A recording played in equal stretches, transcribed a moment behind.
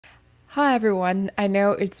Hi everyone, I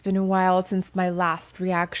know it's been a while since my last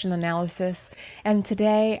reaction analysis, and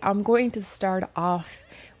today I'm going to start off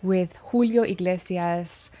with Julio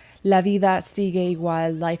Iglesias, La Vida Sigue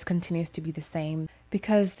Igual, Life Continues to Be the Same,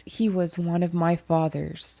 because he was one of my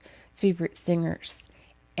father's favorite singers.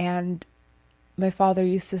 And my father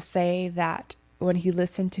used to say that when he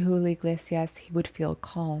listened to Julio Iglesias, he would feel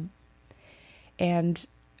calm. And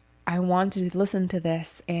I wanted to listen to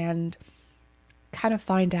this and kind of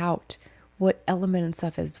find out what elements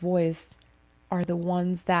of his voice are the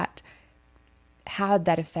ones that had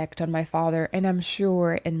that effect on my father, and I'm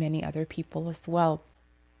sure in many other people as well.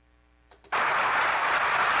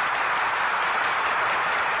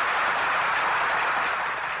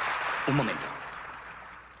 Un momento.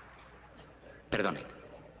 Perdonen,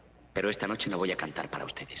 pero esta noche no voy a cantar para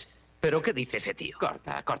ustedes. ¿Pero qué dice ese tío?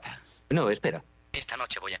 Corta, corta. No, espera. Esta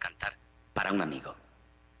noche voy a cantar para un amigo.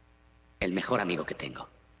 El mejor amigo que tengo.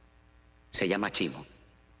 Se llama Chimo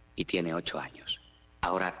y tiene 8 años.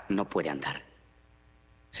 Ahora no puede andar.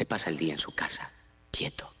 Se pasa el día en su casa,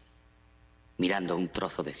 quieto, mirando un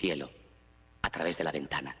trozo de cielo a través de la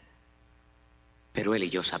ventana. Pero él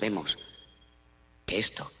y yo sabemos que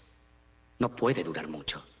esto no puede durar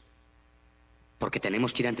mucho. Porque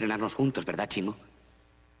tenemos que ir a entrenarnos juntos, ¿verdad, Chimo?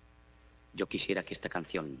 Yo quisiera que esta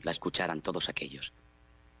canción la escucharan todos aquellos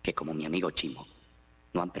que, como mi amigo Chimo,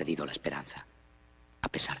 no han perdido la esperanza, a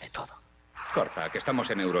pesar de todo. Corta, que estamos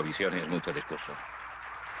en Eurovisión y es mucho discurso.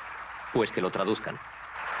 Pues que lo traduzcan.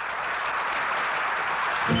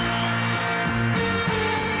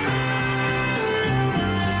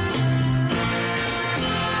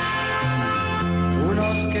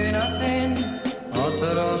 Unos que nacen,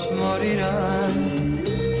 otros morirán.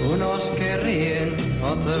 Unos que ríen,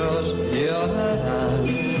 otros llorarán.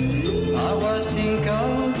 Aguas sin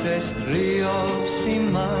cauces, ríos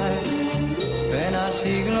sin mar. Penas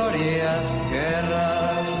y glorias,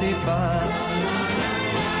 guerras y paz.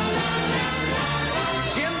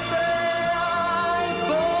 Siempre hay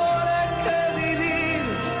por qué vivir,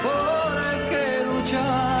 por qué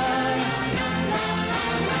luchar.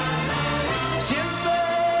 Siempre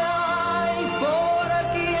hay por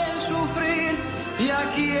quien sufrir y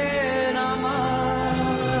a quien amar.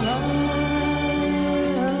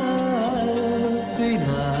 Al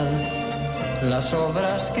final, las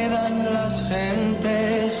obras quedan, las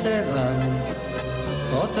gentes se van,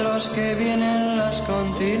 otros que vienen las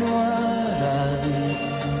continuarán,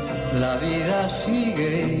 la vida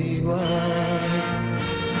sigue igual.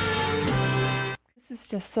 This is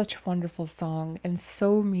just such a wonderful song and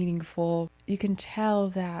so meaningful. You can tell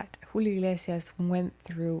that Julio Iglesias went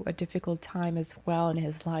through a difficult time as well in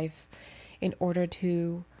his life in order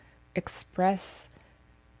to express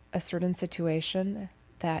a certain situation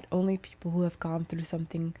that only people who have gone through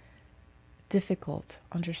something difficult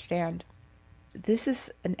understand. This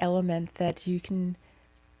is an element that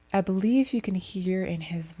I believe you can hear in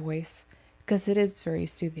his voice because it is very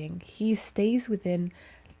soothing. He stays within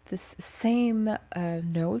the same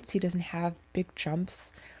notes. He doesn't have big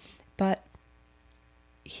jumps, but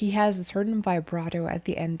he has a certain vibrato at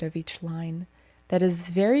the end of each line that is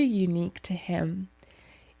very unique to him.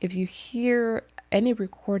 If you hear any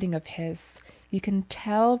recording of his, you can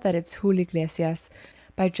tell that it's Julio Iglesias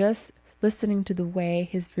by just listening to the way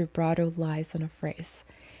his vibrato lies on a phrase.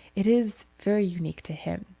 It is very unique to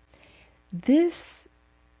him. This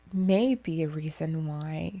may be a reason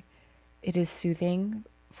why it is soothing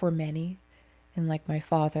for many, and like my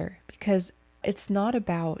father, because it's not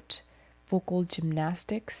about vocal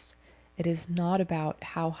gymnastics. It is not about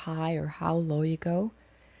how high or how low you go.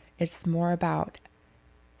 It's more about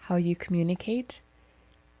how you communicate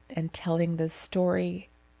and telling the story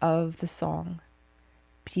of the song,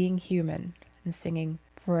 being human and singing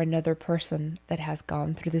for another person that has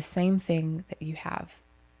gone through the same thing that you have.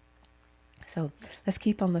 So let's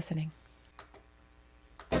keep on listening.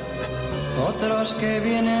 Otros que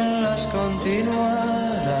vienen las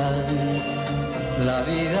continuarán, la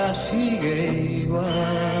vida sigue igual.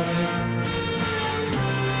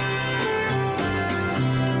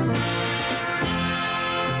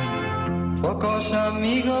 Pocos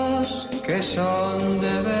amigos que son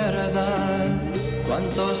de verdad,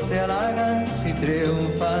 cuántos te halagan si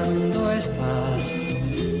triunfando estás,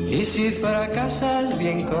 y si fracasas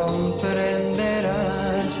bien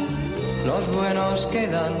comprenderás, los buenos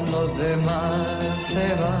quedan, los demás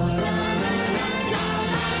se van.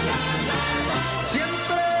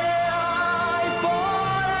 Siempre hay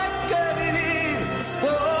por qué vivir,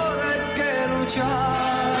 por qué luchar.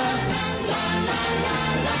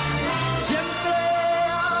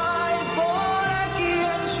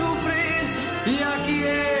 Y a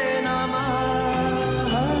quien amar.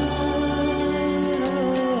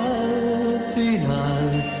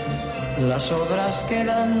 Las obras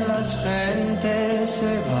quedan, las gentes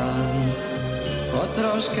se van,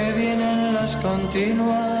 otros que vienen las continuarán.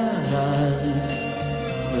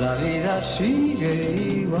 La vida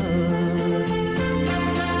sigue igual.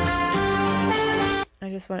 I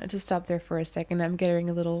just wanted to stop there for a second. I'm getting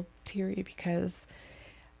a little teary because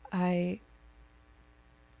this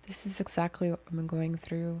is exactly what I'm going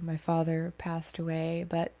through. My father passed away,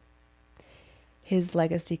 but his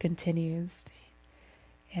legacy continues.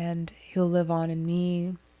 And he'll live on in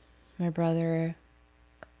me, my brother,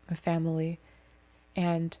 my family,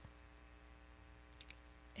 and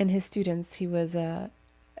in his students. He was a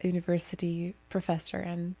university professor,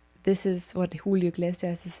 and this is what Julio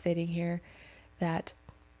Iglesias is stating here, that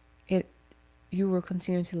you will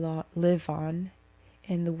continue to live on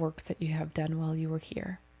in the works that you have done while you were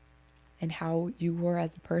here, and how you were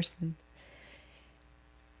as a person.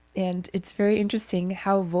 And it's very interesting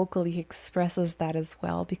how vocally he expresses that as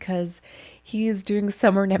well, because he is doing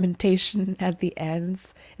some ornamentation at the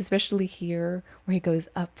ends, especially here where he goes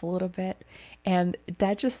up a little bit. And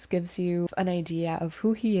that just gives you an idea of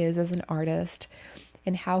who he is as an artist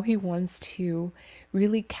and how he wants to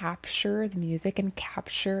really capture the music and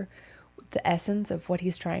capture the essence of what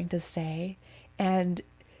he's trying to say, and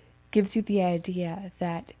gives you the idea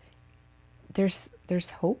that there's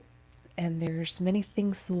hope. And there's many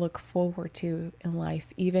things to look forward to in life,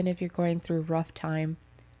 even if you're going through a rough time.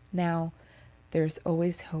 Now, there's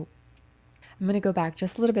always hope. I'm going to go back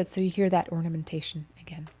just a little bit so you hear that ornamentation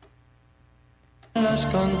again. Las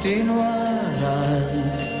continuarán,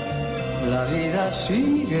 la vida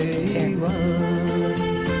sigue igual.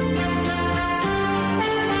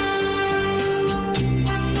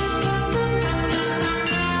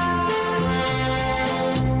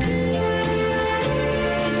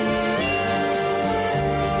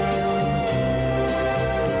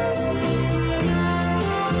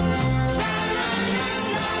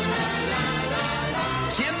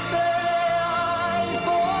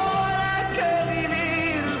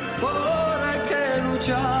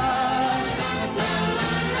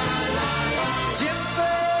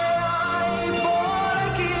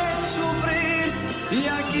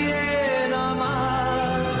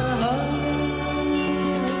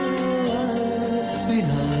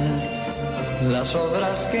 Las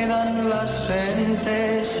obras quedan, las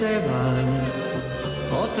gentes se van,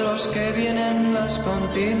 otros que vienen las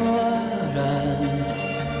continuarán.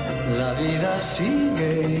 La vida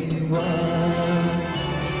sigue igual.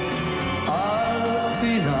 Al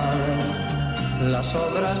final, las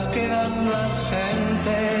obras quedan, las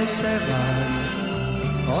gentes se van,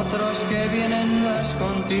 otros que vienen las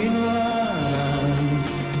continuarán.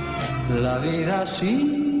 La vida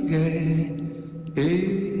sigue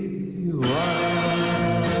igual.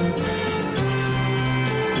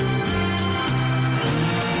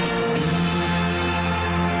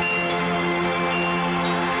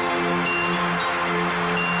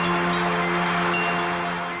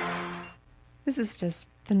 This is just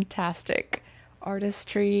fantastic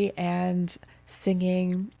artistry and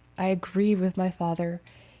singing. I agree with my father.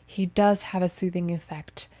 He does have a soothing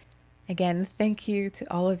effect. Again, thank you to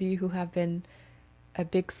all of you who have been a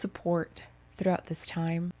big support throughout this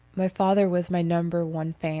time. My father was my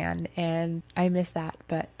 #1 fan, and I miss that,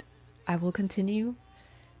 but I will continue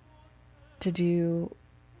to do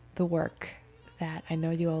the work that I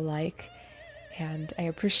know you all like, and I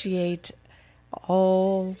appreciate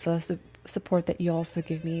all the support that you also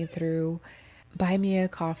give me through Buy Me a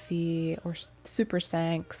Coffee or Super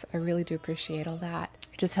Thanks. I really do appreciate all that.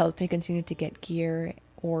 It just helps me continue to get gear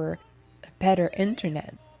or a better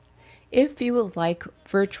internet. If you would like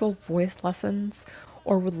virtual voice lessons,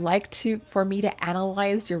 or would like for me to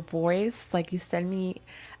analyze your voice, like you send me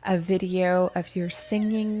a video of your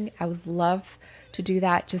singing, I would love to do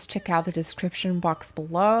that. Just check out the description box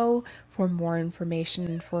below for more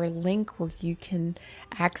information, for a link where you can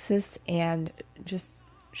access and just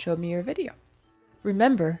show me your video.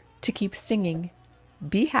 Remember to keep singing,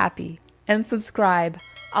 be happy, and subscribe.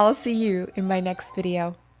 I'll see you in my next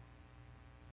video.